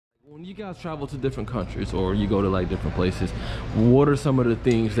When you guys travel to different countries or you go to like different places, what are some of the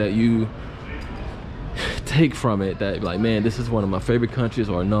things that you take from it that like, man, this is one of my favorite countries,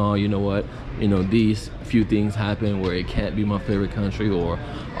 or no, you know what, you know, these few things happen where it can't be my favorite country, or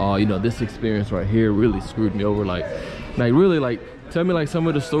you know, this experience right here really screwed me over. Like really, like tell me like some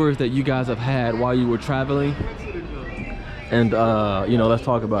of the stories that you guys have had while you were traveling, and you know, let's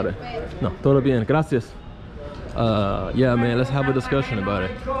talk about it. No, todo bien, gracias. Yeah, man, let's have a discussion about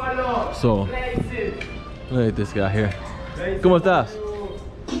it. So, look at this guy here. ¿Cómo estás?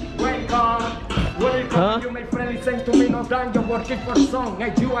 Huh? You my friend, listen to me, no down, you're working for song.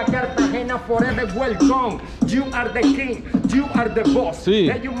 And you are Cartagena forever, welcome. You are the king, you are the boss. Sí.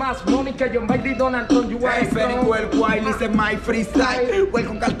 And you must money, que yo baby Don Anton, you are very well, why listen my freestyle.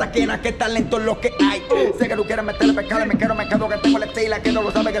 Welcome Cartagena, que talento es lo que hay. Sé que tú quieres meterle pecado, me quedo que tengo la estela, que no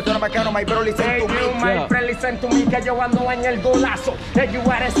lo sabe que suena bacano, my bro, listen to me. You, my friend, listen to me, que yo ando en el golazo. And you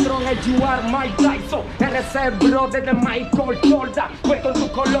are strong, and you are my Tyson. Eres el brother de Michael Jordan. Welcome to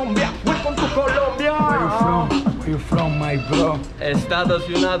Colombia, welcome to Colombia. Where you from, my bro? Estados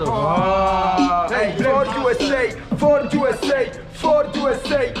Unidos. Hey, for USA, for USA, for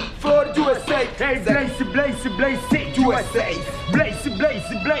USA, for USA. Hey, Blazy, Blazy, Blazy, USA. Blazy,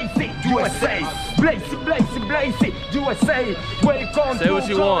 Blazy, Blazy, USA. Blazy, Blazy, Blazy, USA. Welcome Say what to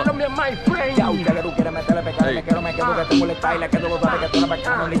you want. Colombia, my friend. Ya, usted que tú quieres meterle pecado, me quedo que tengo la estela, que no lo sabe que suena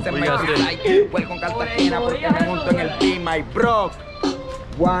bacano, listen my freestyle. Welcome Cartagena, porque me monto en el team, my bro.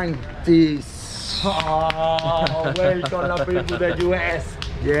 One, this. Oh, welcome the people the US.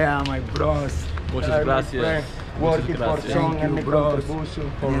 Yeah, my bros. Muchas gracias. Working for song and the bros.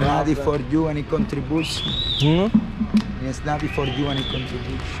 contribution. It's not for you any contribution. It's not for you any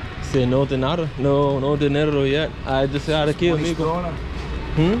contribution. Sí, no de nada, no dinero yet. I just out aquí, amigo.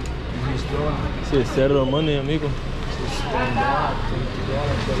 Sí, zero money, amigo.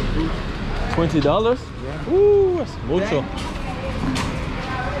 $20? Yeah. That's mucho.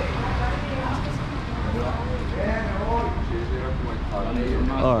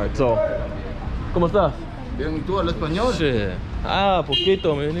 Alright, so, ¿cómo estás? Bien, ¿y tú hablas español? Sí.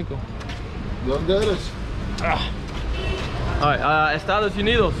 Poquito, mi único. ¿De dónde eres? Alright, Estados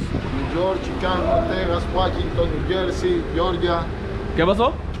Unidos. New York, Chicago, Texas, Washington, New Jersey, Georgia. ¿Qué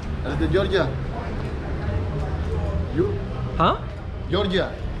pasó? ¿Eres de Georgia? You? ¿Ah?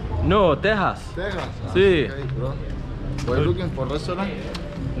 Georgia, No, Texas. Texas. Sí. Okay, bro. Were you looking for restaurant?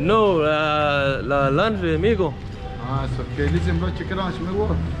 No, la laundry, amigo. It's okay. Listen, bro, check it out. It's my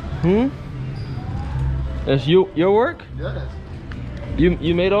work. That's your work? Yes.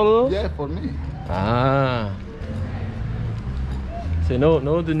 You made all of those? Yeah, for me. Say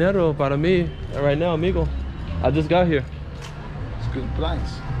no dinero para mí right now, amigo. I just got here. It's good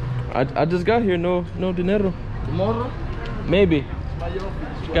price. I just got here, no dinero. Tomorrow? Maybe. My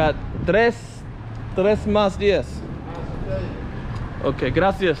office. Got tres más días. Okay,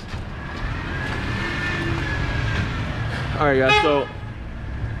 gracias. Alright guys, so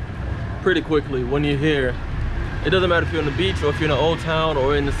pretty quickly, when you're here, it doesn't matter if you're on the beach or if you're in an old town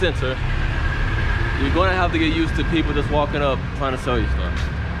or in the center, you're gonna have to get used to people just walking up trying to sell you stuff.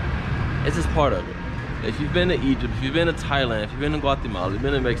 It's just part of it. If you've been to Egypt, if you've been to Thailand, if you've been to Guatemala, if you've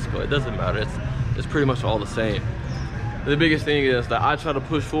been to Mexico, it doesn't matter. It's pretty much all the same. The biggest thing is that I try to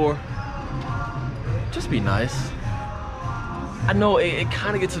push for, just be nice. I know it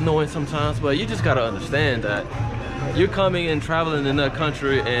kind of gets annoying sometimes, but you just gotta understand that you're coming and traveling in that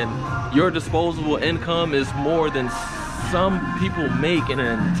country and your disposable income is more than some people make in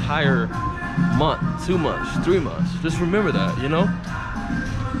an entire month, 2 months, 3 months. Just remember that, you know?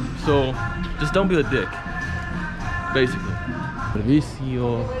 So just don't be a dick, basically.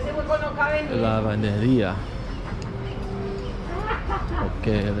 Servicio lavandería.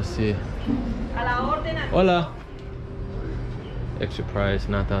 Okay, let's see. Hola. Extra price,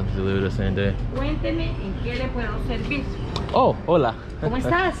 not that delivered the same day. Cuénteme en qué le puedo servir. Oh, hola. ¿Cómo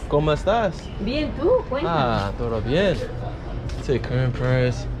estás? ¿Cómo estás? Bien, ¿tú? Cuéntame. Todo bien. Sí, current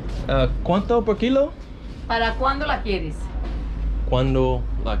price. ¿Cuánto por kilo? ¿Para cuándo la quieres? ¿Cuándo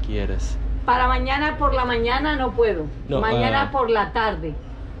la quieres? Para mañana por la mañana no puedo. No, mañana por la tarde.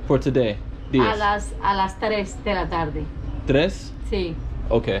 For today. Días. A las 3 de la tarde. ¿3? Sí.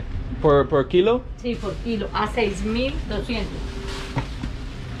 Okay. ¿Por kilo? Sí, por kilo. A 6,200.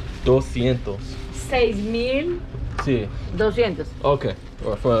 200. 6,200. Sí. Okay.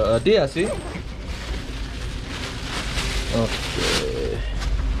 For a día, ¿sí? Okay.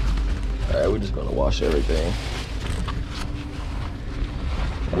 Alright, we're just gonna wash everything.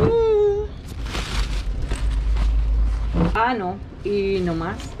 No. Y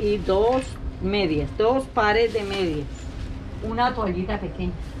nomás. Y 2 medias. 2 pares de medias. Una toallita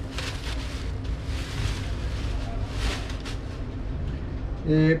pequeña.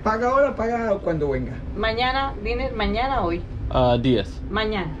 ¿Paga ahora o paga cuando venga? Mañana, ¿vienes mañana o hoy? 10.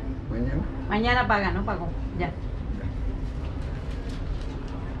 Mañana. Mañana. Mañana paga, no pagó. Ya.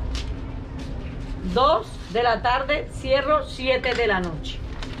 2 de la tarde, cierro 7 de la noche.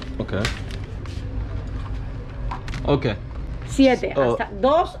 Okay. Okay. 7, Oh. hasta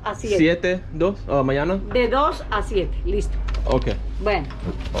 2 a 7. 7, 2, mañana. De 2 a 7, listo. Okay. Bueno,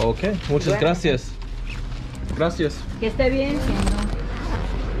 Okay. Muchas Bueno. gracias. Gracias. que esté bien.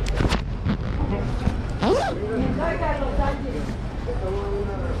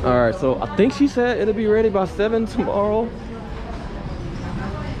 All right. So I think she said it'll be ready by 7 tomorrow.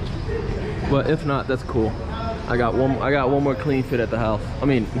 But if not, that's cool. I got one more clean fit at the house. I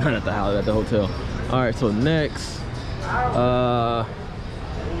mean, not at the house, at the hotel. All right. So next, I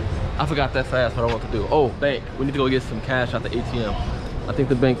forgot that fast what I want to do. Oh, bank. We need to go get some cash at the ATM. I think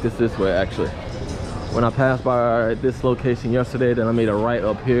the bank is this way actually. When I passed by this location yesterday, then I made a right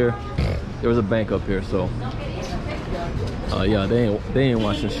up here. There was a bank up here, so yeah, they ain't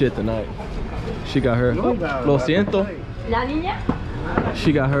watching shit tonight. She got her lo siento. La niña.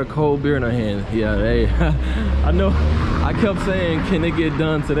 She got her cold beer in her hand. Yeah, hey, I know. I kept saying, can it get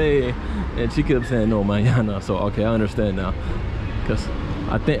done today? And she kept saying, no, mañana. So okay, I understand now. Cause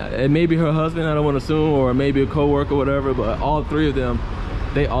I think it may be her husband, I don't want to assume, or maybe a co-worker or whatever, but all three of them,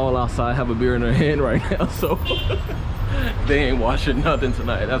 they all outside have a beer in their hand right now, so they ain't washing nothing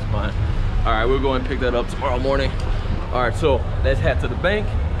tonight. That's fine. All right, we're going to pick that up tomorrow morning. All right, so let's head to the bank.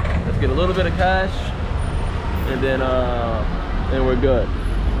 Let's get a little bit of cash, and then we're good.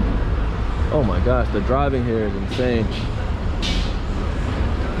 Oh my gosh, the driving here is insane.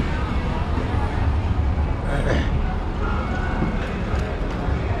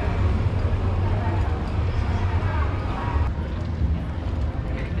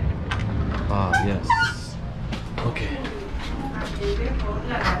 Ah, yes. Okay.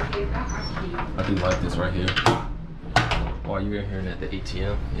 I do like this right here. While you're in here at the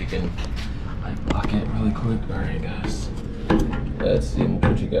ATM, you can like block it really quick. All right, guys. Let's see. I'm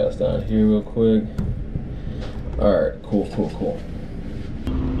gonna put you guys down here real quick. All right, cool, cool, cool.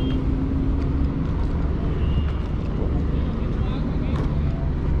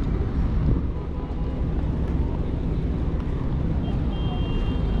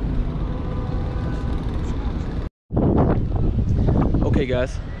 Okay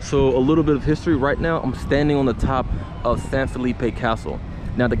guys, so a little bit of history. Right now I'm standing on the top of San Felipe Castle.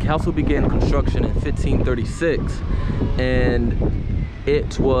 Now the castle began construction in 1536 and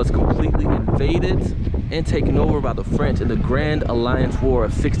it was completely invaded and taken over by the French in the Grand Alliance War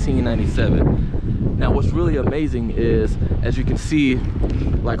of 1697. Now what's really amazing is, as you can see,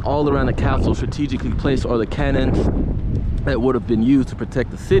 like all around the castle strategically placed are the cannons that would have been used to protect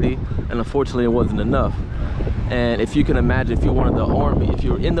the city, and unfortunately it wasn't enough. And if you can imagine, if you're one of the army, if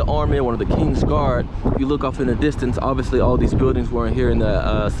you're in the army or one of the King's Guard, you look off in the distance, obviously all these buildings weren't here in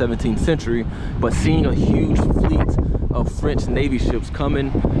the 17th century, but seeing a huge fleet of French Navy ships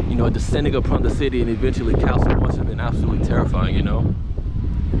coming, you know, descending upon the city and eventually castle must have been absolutely terrifying, you know?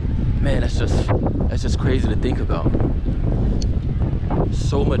 Man, that's just crazy to think about.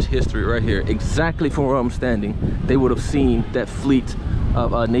 So much history right here. Exactly from where I'm standing, they would have seen that fleet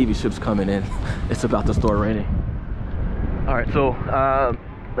of Navy ships coming in. It's about to start raining. All right, so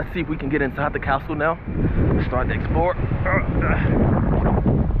let's see if we can get inside the castle now. Start to explore. All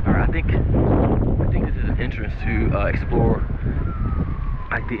right, I think this is an entrance to explore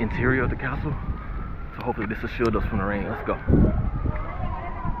like the interior of the castle. So hopefully this will shield us from the rain. Let's go.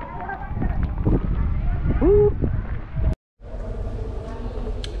 Woo!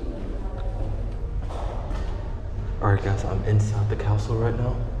 All right, guys, I'm inside the castle right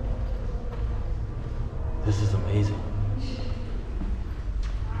now. This is amazing.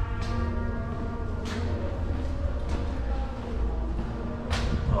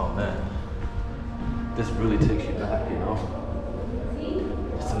 Oh man, this really takes you back, you know?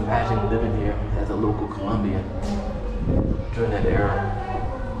 Just imagine living here as a local Colombian during that era.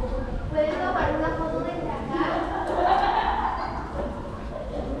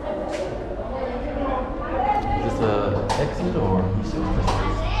 Is this a exit or let me see what this is?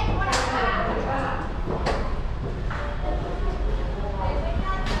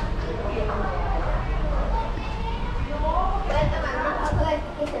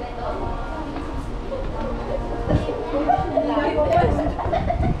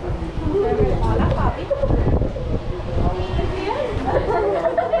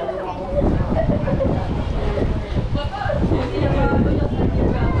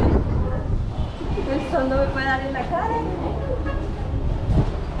 El sol no me puede dar en la cara.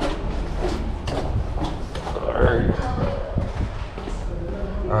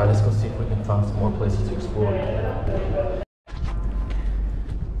 places to explore.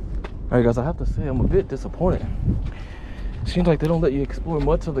 Alright guys, I have to say I'm a bit disappointed. Seems like they don't let you explore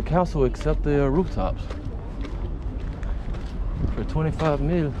much of the castle except the rooftops. For 25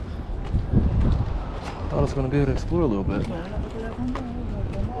 mil, thought I was going to be able to explore a little bit.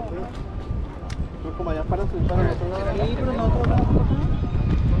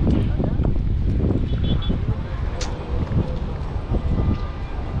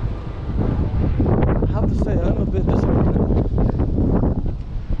 I have to say I'm a bit disappointed.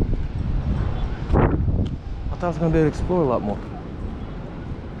 I thought I was going to be able to explore a lot more.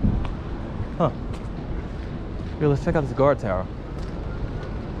 Huh. Here, let's check out this guard tower.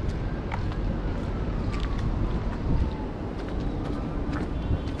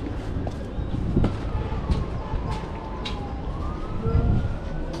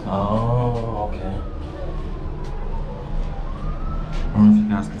 Oh, okay. I don't know if you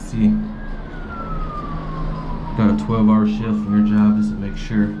guys can see. Got a 12-hour shift, and your job is to make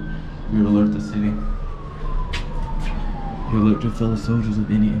sure you alert the city. You alert your fellow soldiers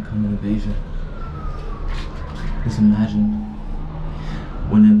of any incoming invasion. Just imagine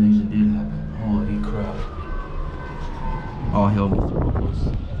when the invasion did happen. Holy crap. All hell must have broke loose.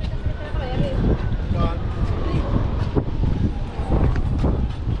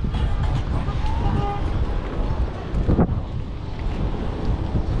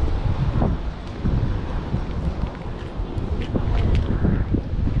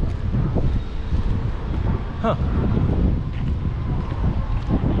 Huh.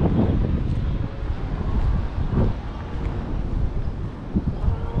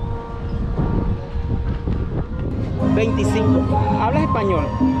 ¿Hablas español?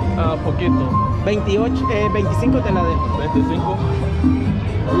 Poquito. 28, 25 te la dejo. 25.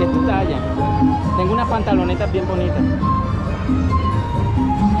 Y es tu talla. Tengo unas pantalonetas bien bonitas.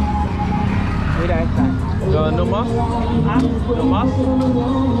 Mira esta. ¿No más? ¿Ah? ¿No más?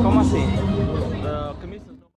 ¿Cómo así? Camisa.